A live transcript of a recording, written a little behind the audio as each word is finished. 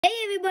Hey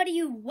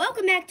everybody,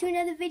 welcome back to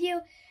another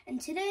video,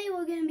 and today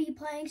we're going to be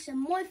playing some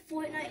more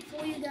Fortnite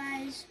for you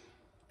guys.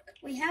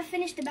 We have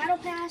finished the battle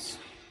pass.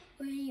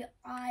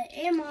 I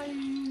am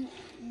on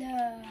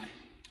the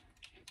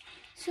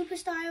Super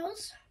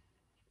Styles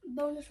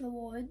bonus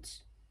rewards,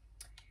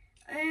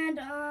 and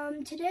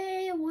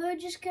today we're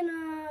just going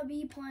to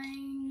be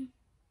playing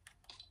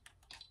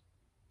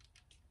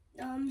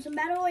some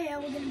battle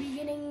royale. We're going to be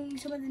getting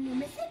some of the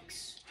new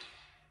mythics.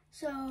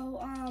 So,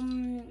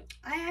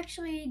 I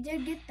actually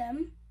did get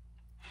them.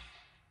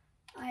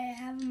 I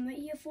have them right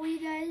here for you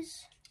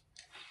guys.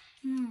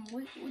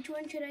 Which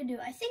one should I do?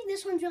 I think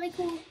this one's really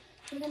cool.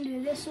 We're gonna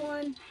do this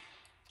one.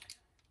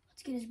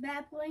 Let's get his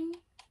backbling.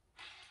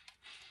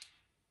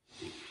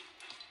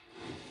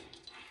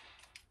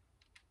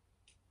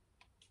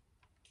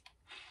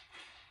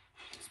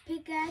 His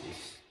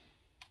pickaxe.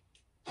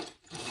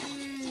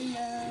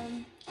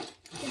 And,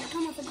 did it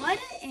come with a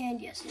glider?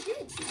 And yes, it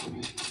did.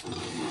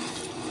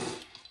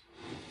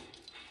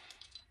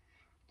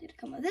 Did it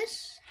come with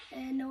this?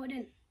 And no, it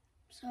didn't.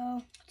 So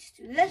let's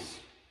do this.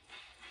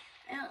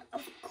 And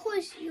of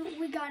course,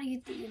 we gotta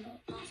get the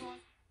emote.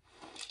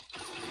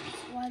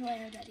 Why do I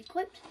have that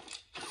equipped?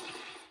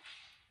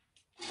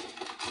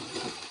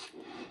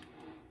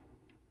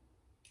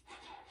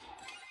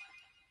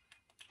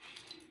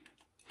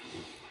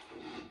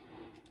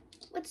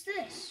 What's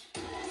this?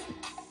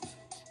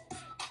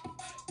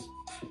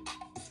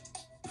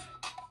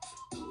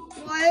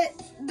 What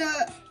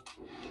the?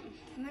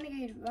 I'm gonna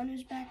get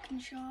runners back in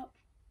the shop.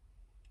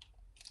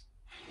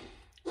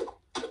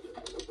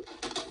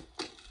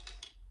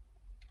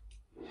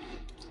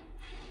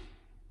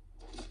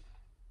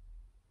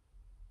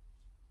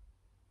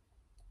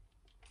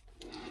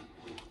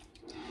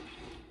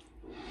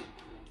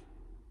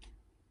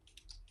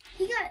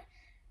 He got.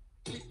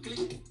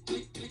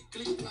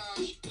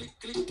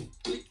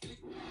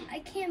 I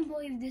can't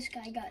believe this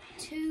guy got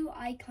 2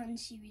 Icon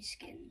Series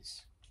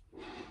skins.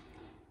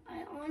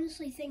 I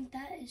honestly think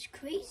that is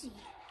crazy.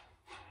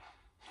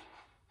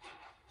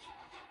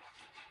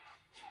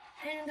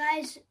 And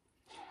guys,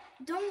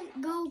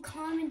 don't go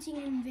commenting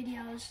in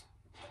videos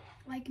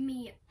like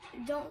me.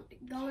 Don't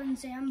go and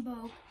say I'm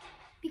broke,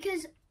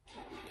 because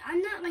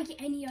I'm not like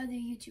any other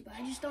YouTuber.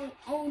 I just don't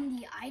own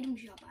the item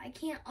shop. I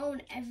can't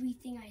own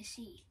everything I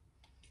see.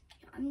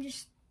 I'm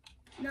just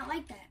not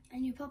like that.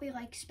 And you're probably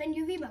like, spend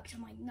your V-Bucks.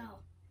 I'm like,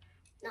 no.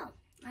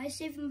 I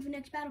save them for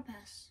next battle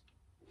pass.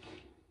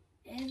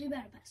 Every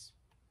battle pass.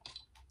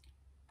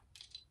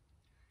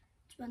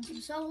 Let's run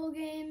some solo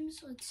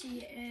games. Let's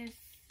see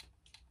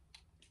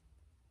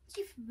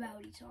if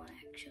Rowdy's on,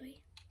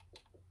 actually.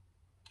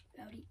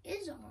 Rowdy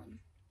is on.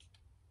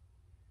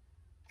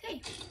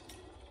 Okay.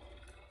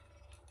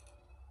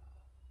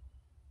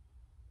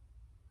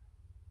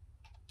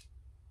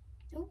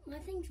 Oh, my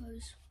thing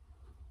froze.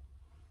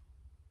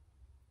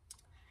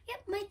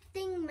 Yep,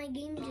 my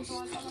game just...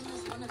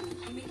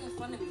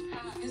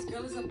 His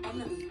girl is a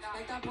bum to me.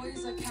 Like that boy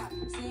is a cat.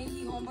 Saying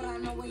he home, but I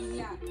know where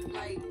he at.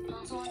 Like,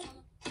 so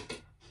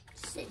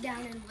sit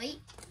down and wait.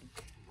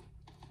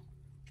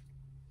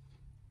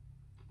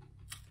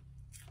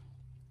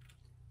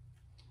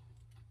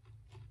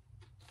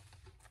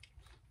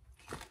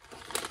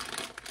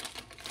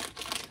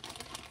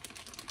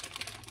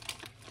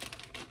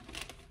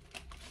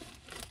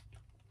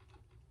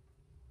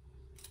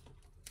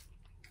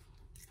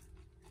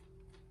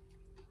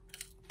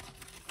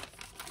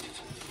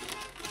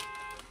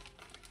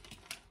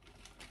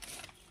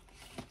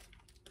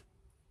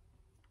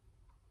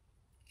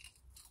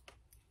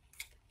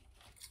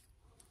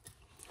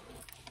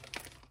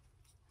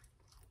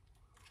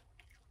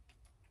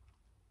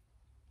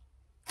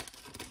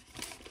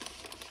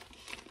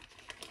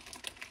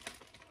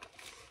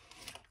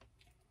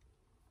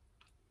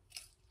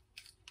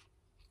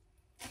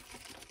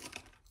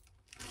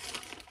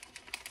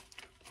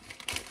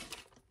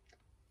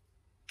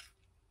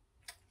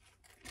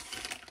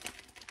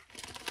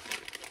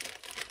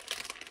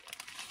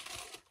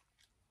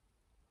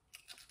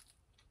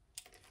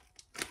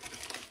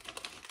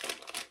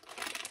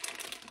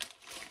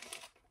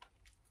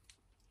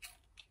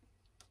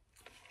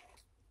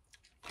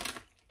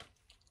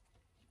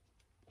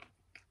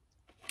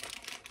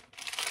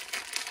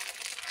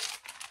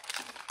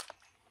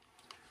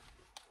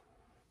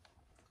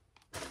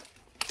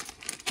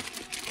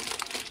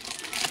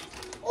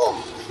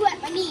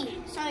 My knee.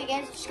 Sorry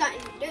guys, just got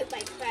in a dirt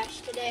bike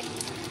crash today.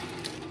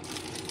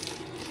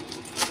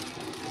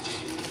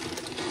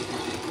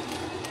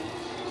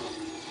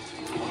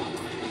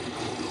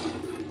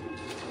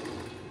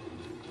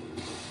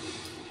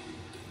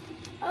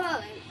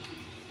 Alright.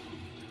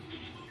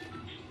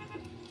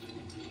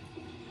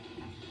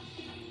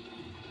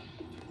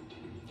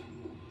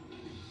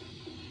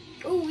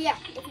 Oh yeah,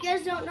 if you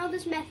guys don't know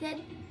this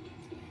method,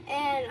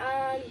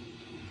 and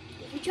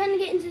if you're trying to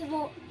get into the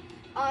vault,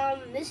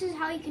 this is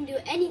how you can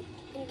get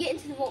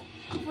into the vault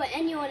before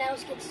anyone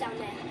else gets down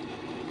there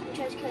and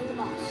tries killing the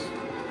boss.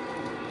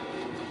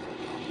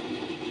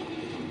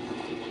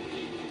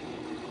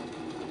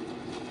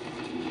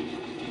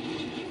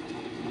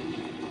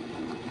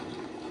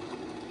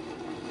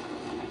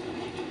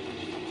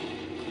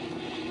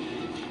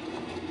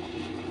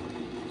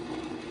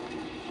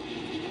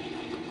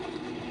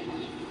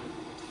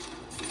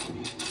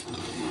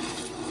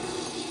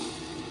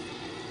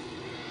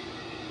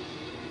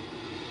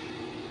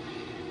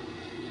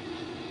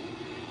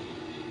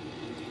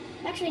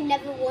 Actually,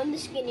 never won the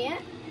skin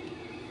yet.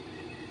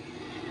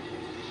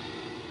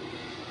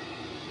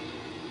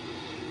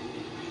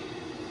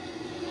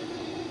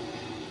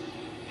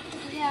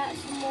 Yeah,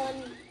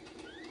 someone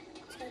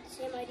had the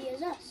same idea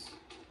as us.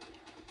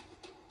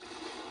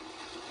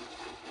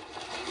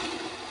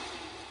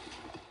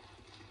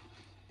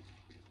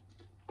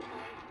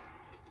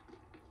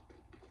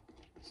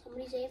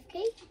 Somebody's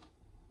AFK?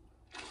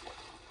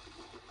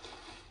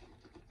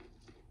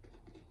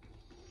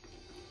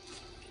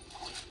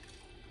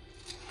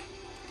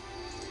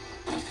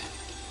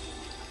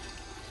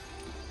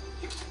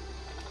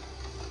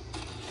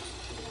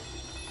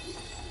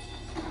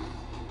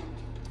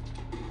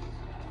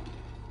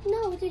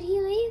 No, did he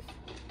leave?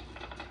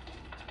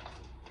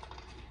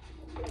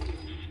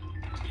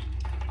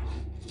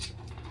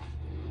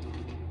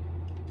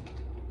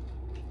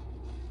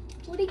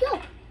 Where'd he go?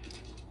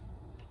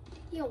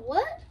 Yo,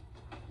 what?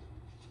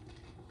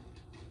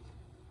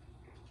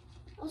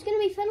 I was gonna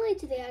be friendly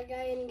to that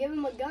guy and give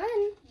him a gun,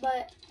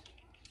 but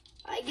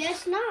I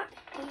guess not.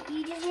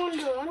 He just wanted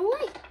to run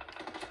away.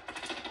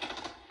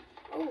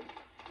 Oh.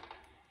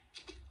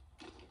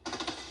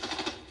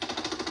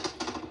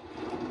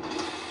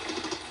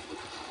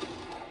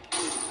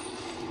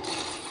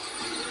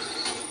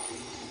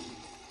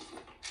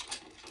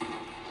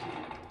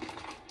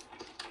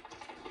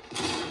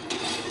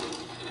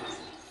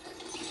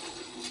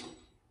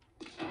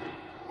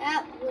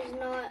 That was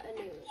not a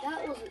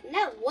noob.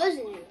 That was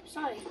a noob.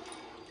 Sorry.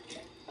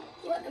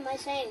 What am I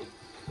saying?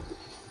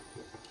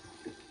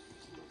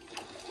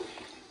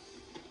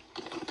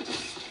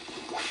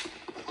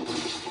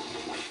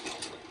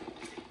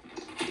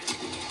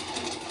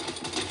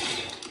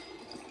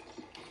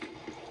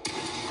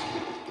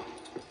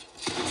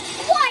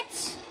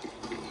 What?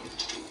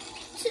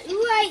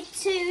 Right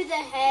to the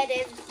head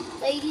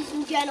of, ladies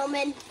and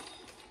gentlemen.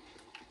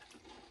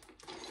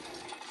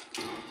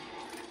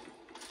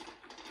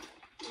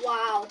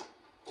 Wow.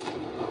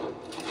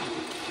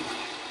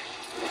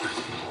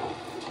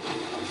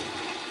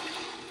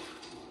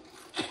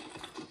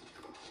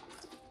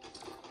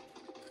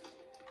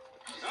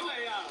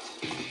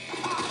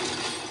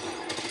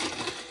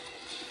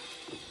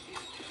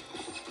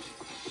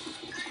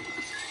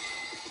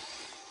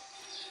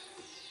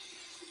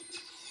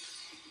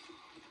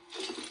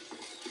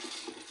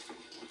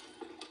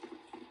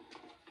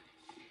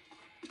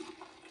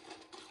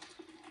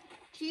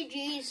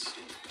 GG's.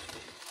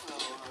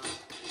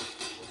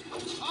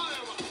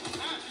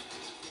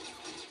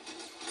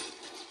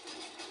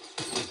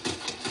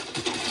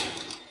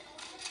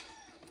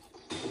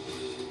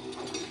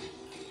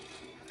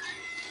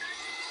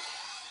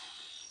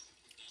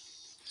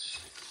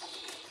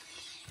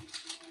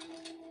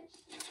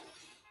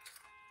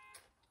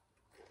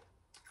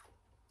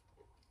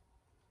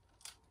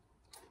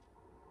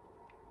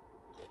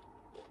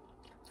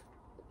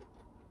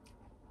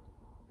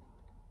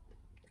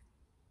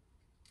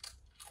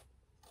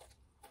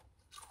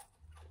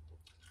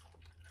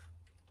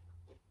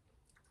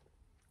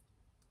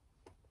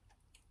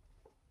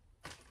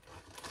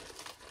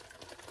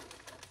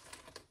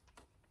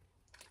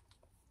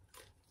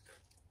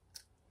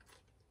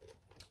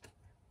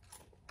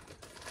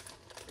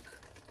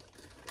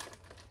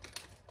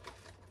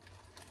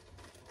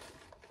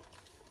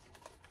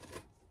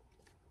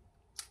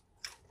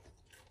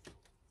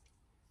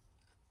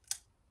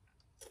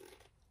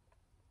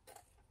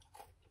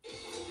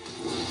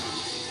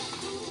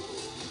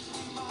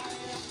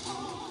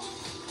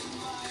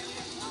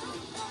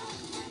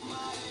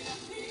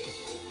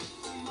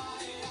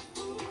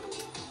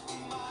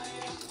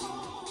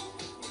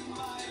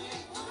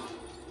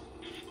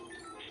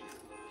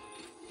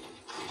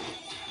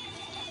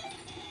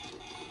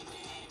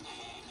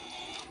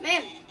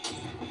 Man.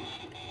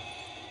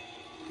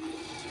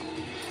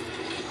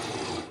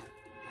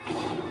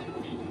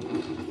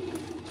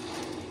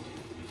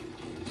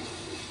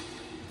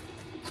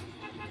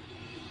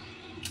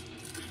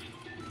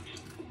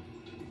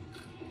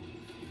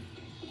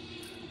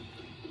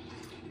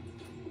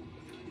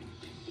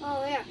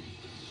 Oh yeah.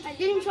 I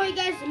didn't show you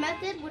guys the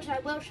method, which I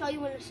will show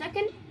you in a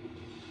second.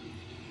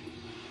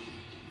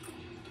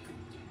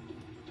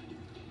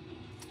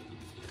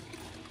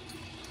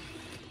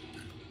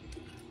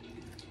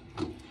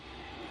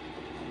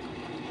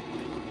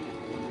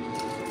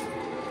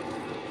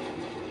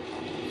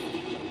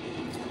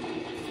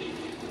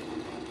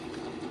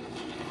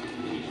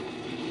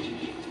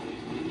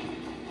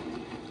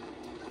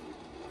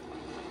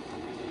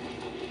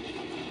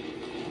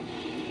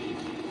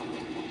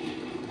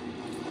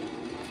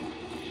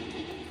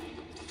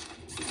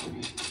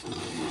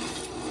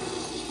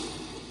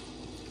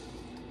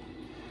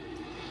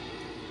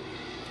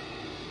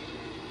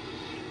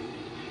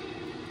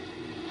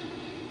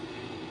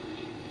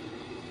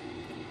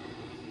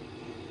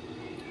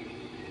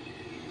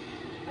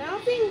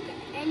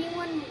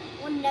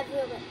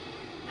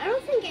 I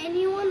don't think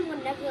anyone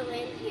would never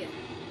land here.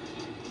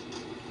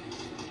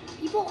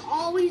 People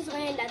always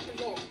land at the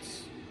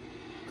vaults.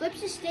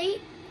 Clips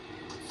Estates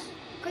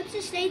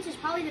is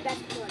probably the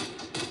best one.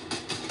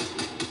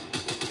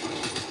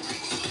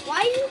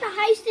 Why isn't the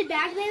heisted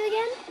bag there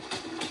again?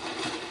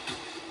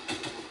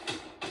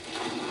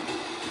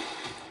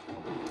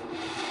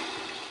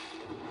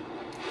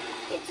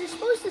 It's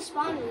supposed to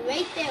spawn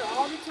right there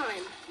all the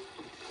time.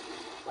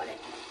 But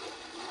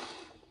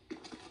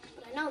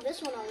I know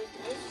this one always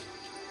does.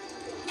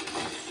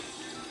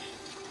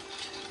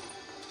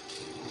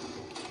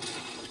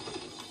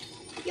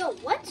 Yo,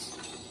 what?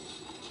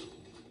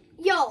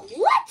 Yo,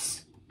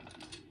 what?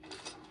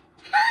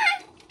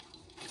 Huh?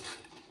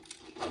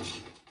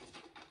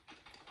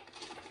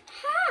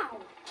 How?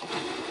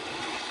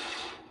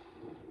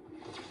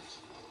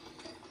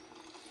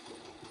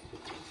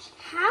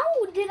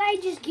 How did I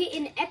just get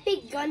an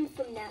epic gun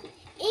from them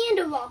and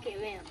a rocket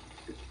ramp?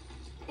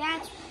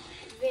 That's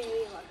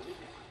very lucky.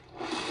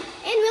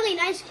 And really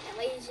nice,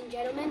 ladies and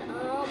gentlemen.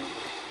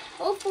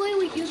 Hopefully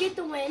we do get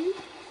the win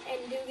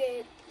and do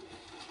get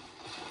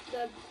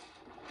the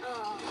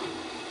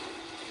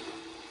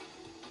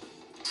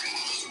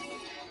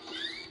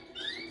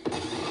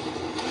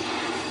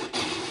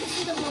this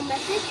is the whole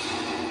message.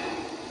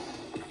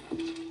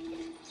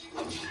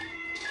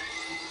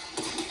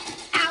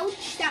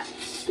 Ouch,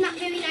 that's not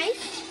very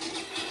nice.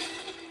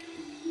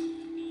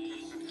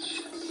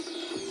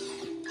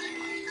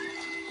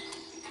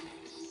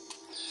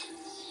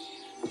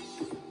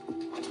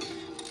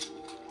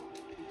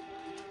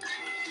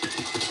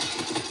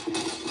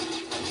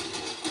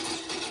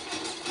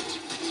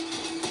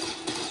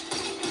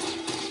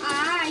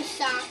 I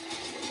suck.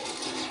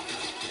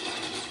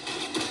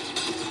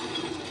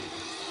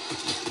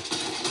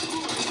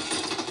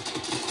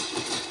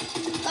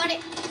 Got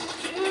it.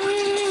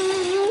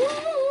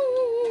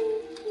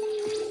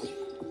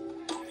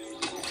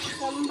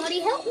 Somebody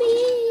help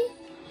me.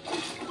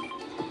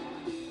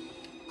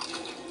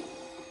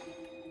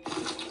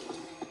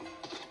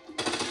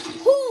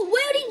 Who?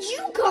 Where did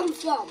you come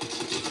from?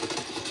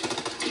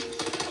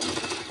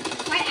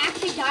 Did I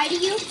actually die to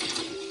you?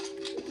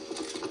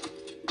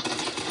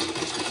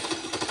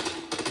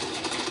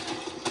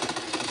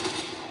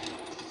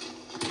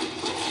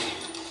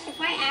 If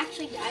I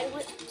actually died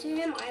to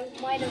him, I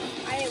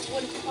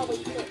would have probably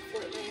quit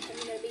Fortnite, if I'm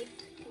gonna be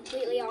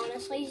completely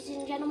honest, ladies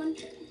and gentlemen.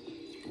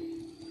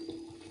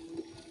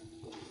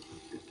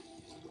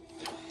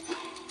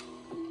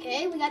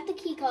 Okay, we got the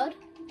key code.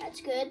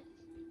 That's good.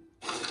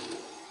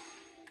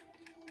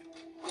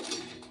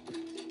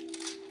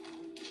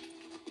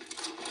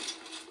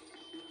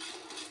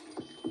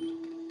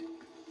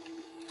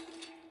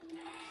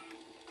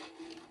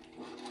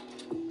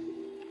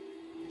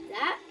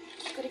 That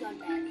could have gone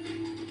bad.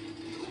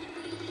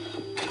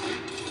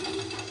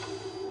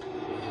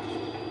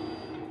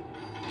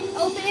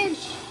 Open!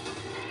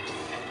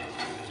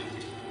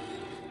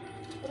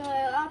 What do I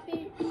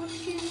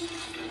options?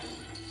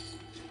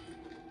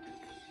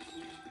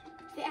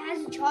 If it has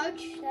a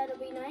charge, that'll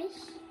be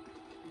nice.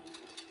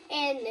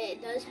 And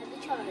it does have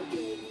the charge,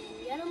 ladies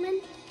and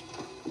gentlemen.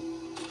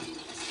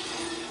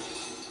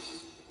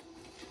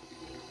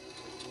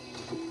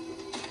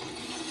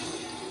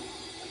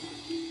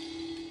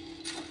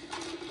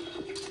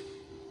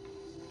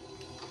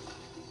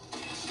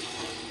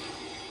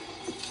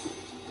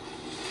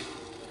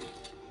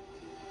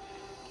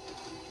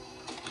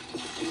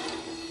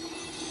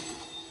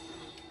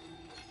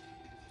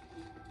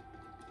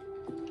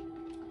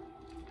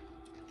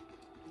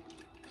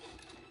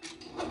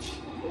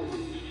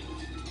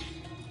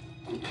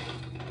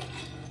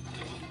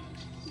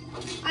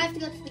 I have to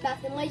go to the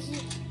bathroom.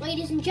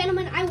 Ladies and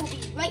gentlemen, I will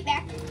be right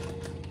back.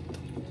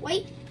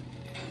 Wait.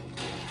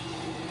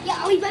 Yeah,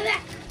 I'll be right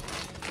back.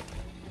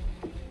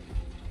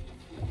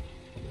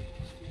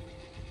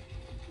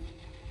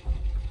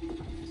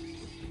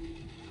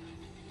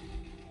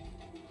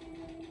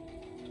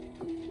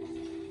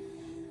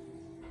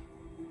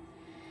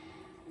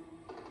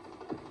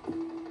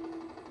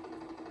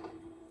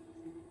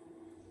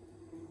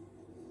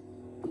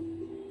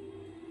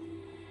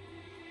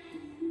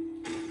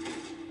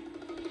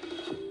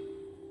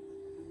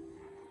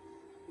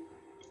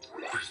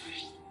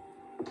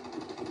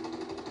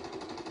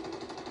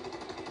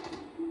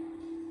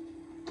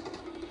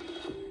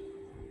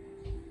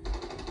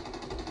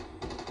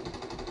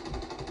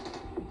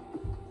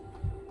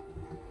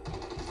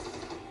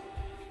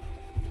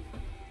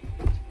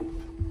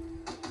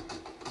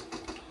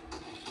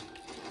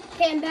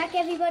 Okay, I'm back,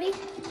 everybody.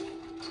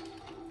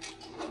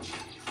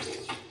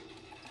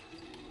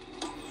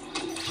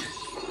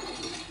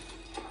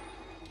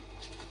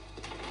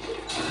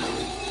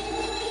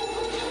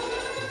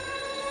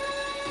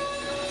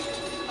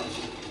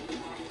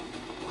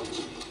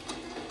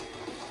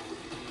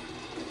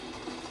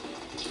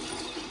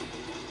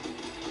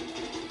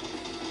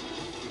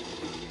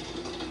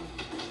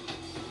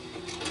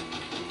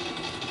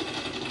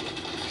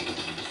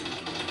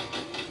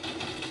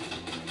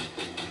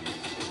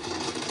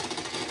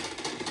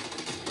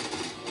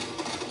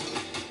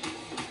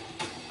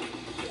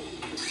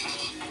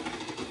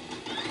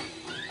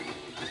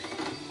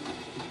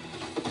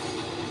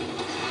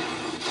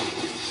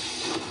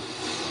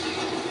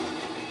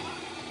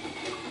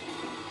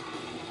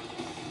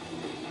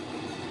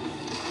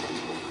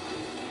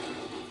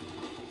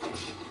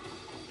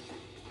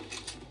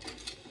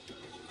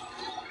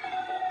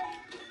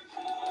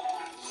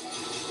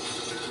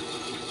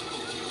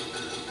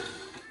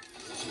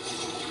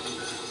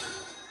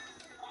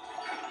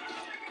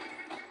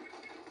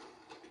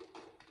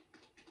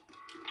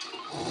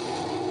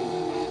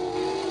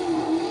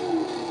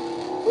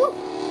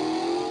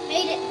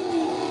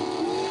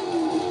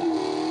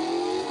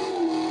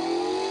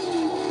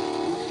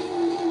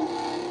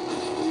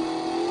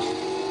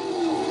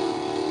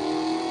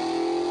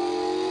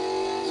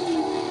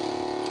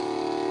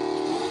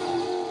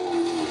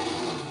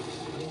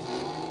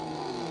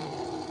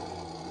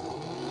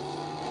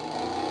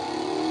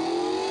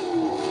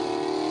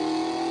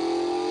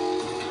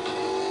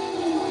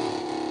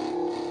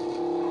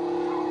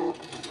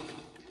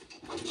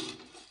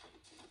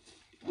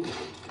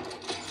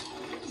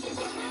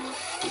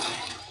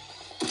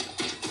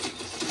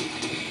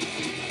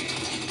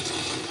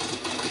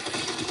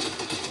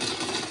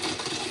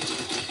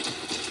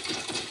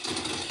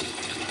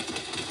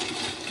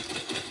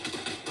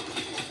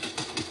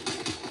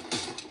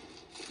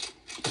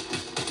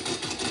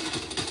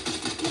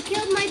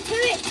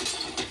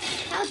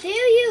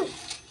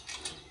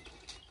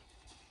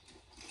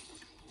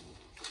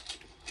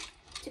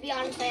 To be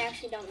honest, I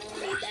actually don't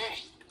really need that.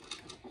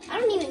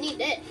 I don't even need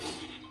this.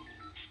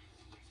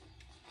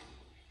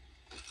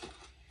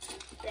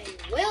 But I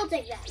will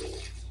take that.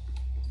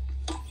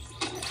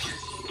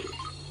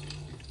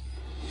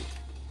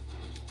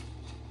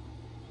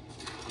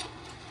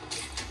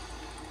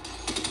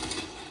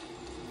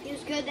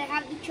 Feels good to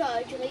have the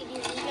charge,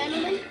 ladies and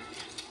gentlemen.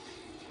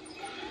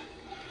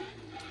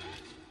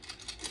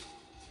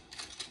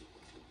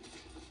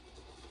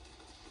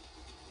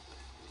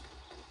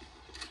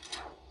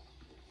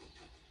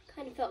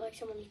 Kind of felt like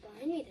someone was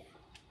behind me there.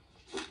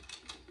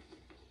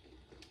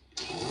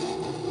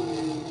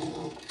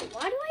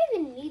 Why do I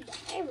even need that?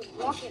 I have a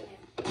rocket man.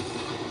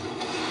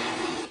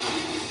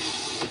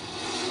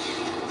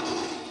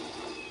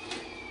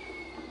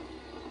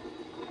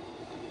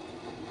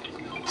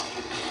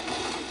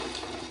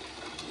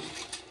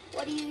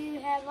 What do you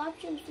have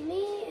options for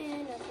me?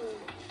 And nothing.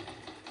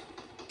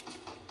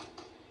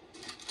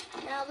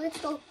 Now let's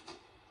go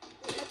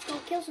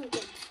kill some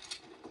things.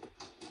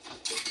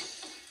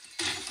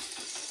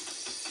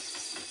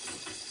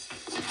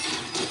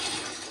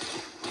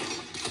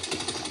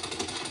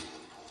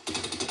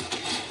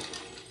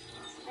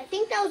 I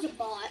think that was a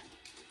bot.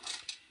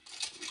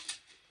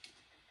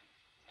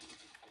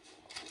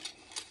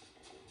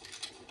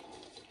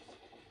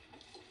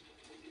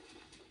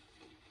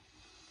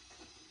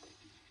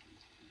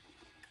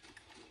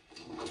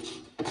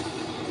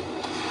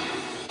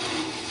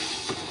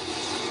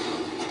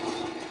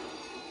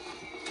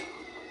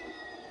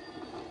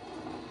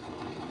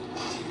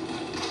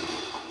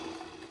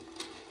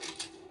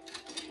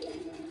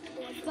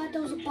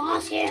 There was a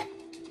boss here.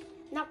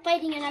 Not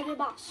fighting another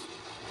boss.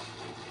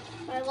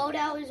 My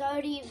loadout is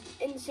already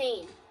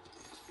insane.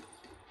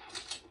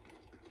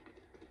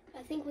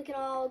 I think we can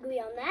all agree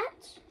on that,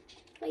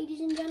 ladies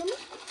and gentlemen.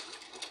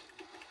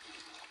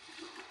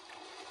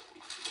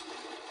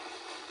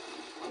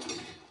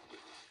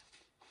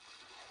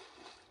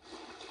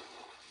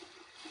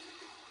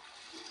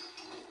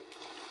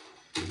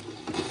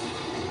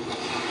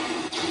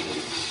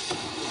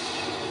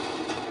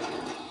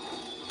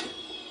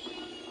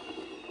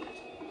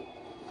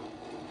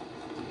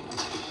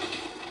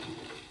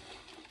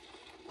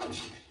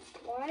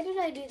 Why did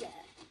I do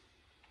that?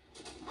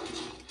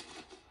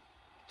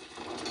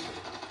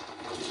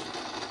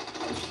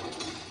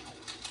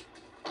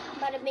 I'm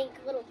about to make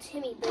little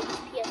Timmy break his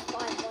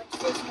PS5. Watch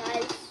this,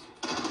 guys.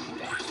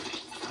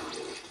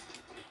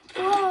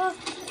 Oh,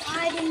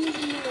 I didn't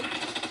even need it.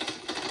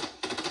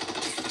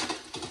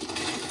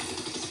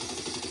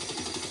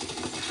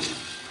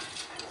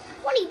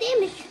 20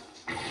 damage.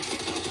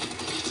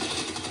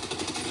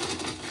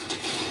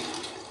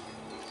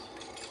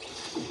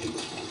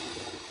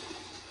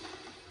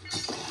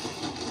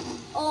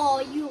 Oh,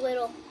 you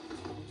little.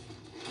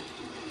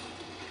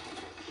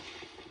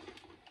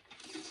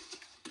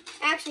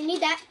 I actually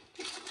need that.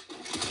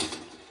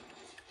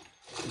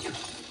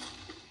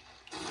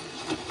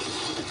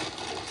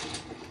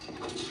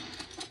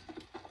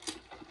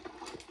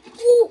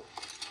 Ooh.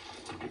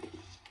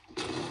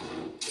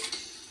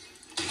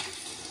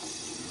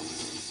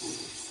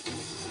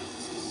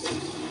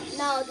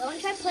 No, don't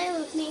try playing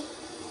with me.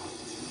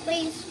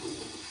 Please.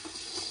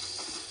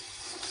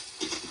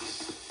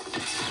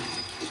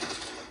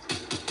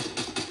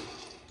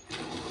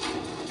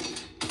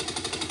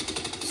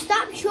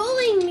 Stop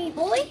trolling me,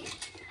 boy.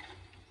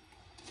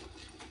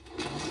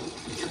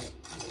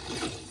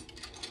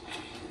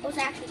 I was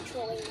actually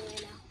trolling you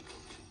right now.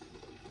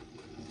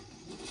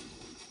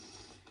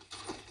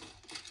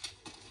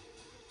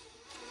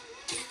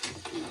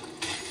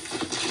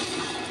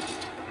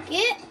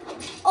 Get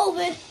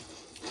over.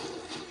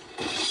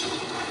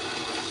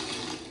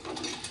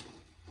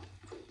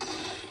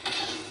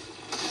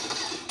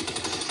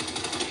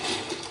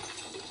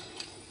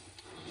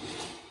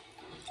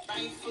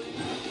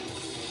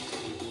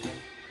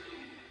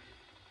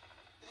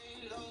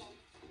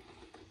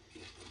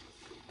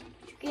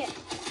 Get.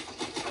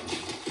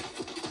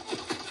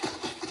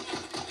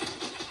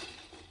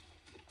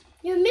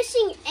 You're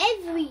missing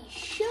every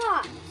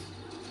shot.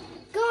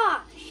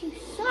 Gosh, you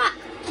suck.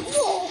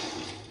 Whoa.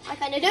 I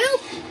kinda do.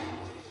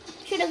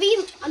 Should have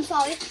even. I'm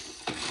sorry.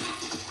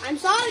 I'm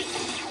sorry.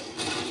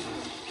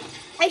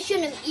 I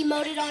shouldn't have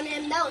emoted on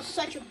him. That was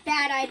such a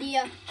bad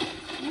idea.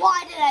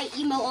 Why did I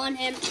emote on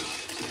him?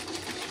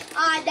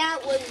 That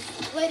was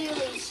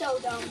literally so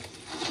dumb.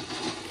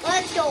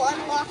 Let's go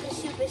unlock the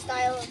super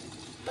style,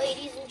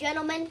 ladies and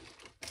gentlemen.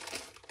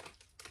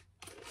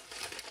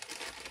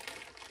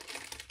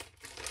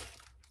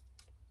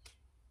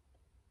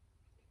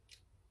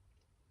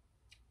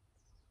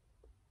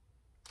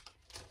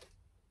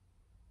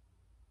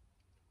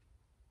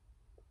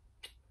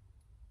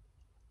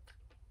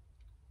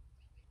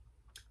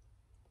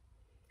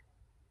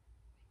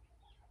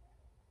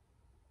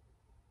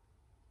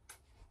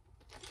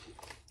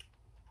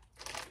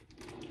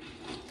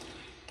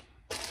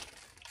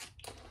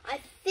 I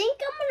think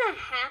I'm gonna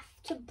have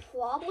to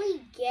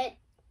probably get,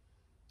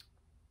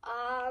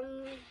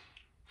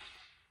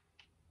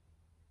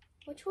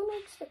 which one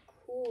looks the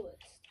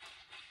coolest?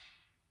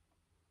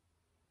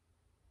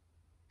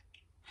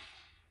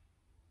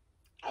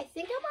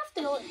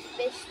 call it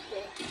fish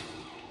stick.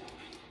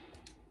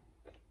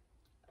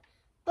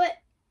 But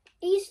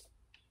he's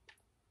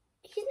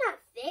not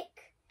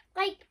thick.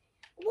 Like,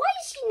 why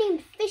is he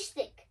named Fish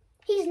Stick?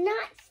 He's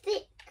not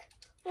thick.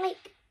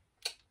 Like,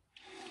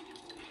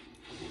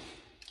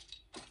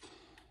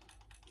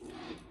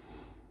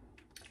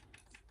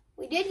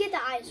 we did get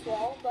the ice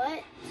wall,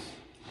 but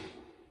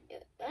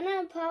I'm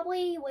gonna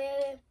probably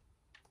wear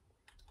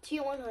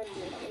tier 100,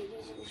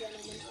 ladies and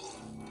gentlemen.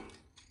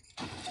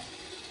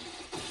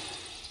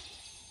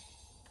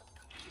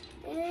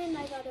 And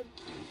I gotta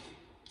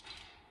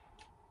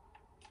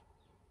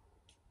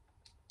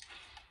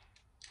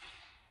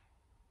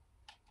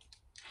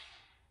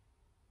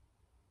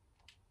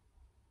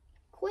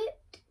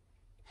quit.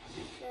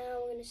 Now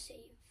we're gonna save.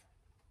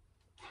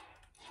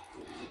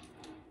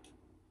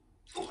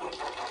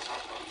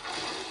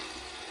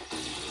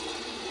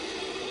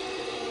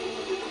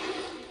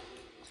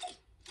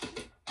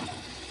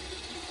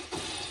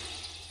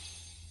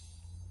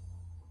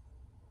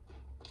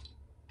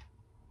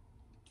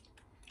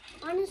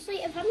 Honestly,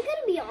 if I'm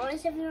gonna be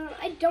honest, everyone,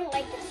 I don't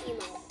like this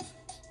emote.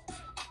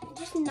 I'm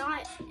just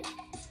not.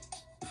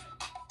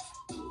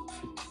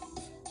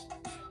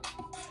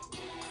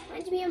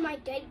 Reminds me of my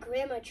dead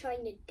grandma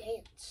trying to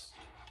dance.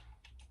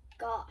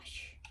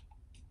 Gosh.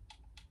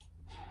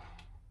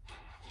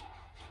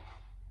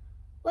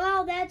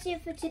 Well, that's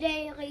it for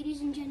today,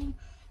 ladies and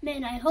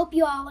gentlemen. I hope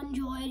you all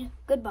enjoyed.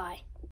 Goodbye.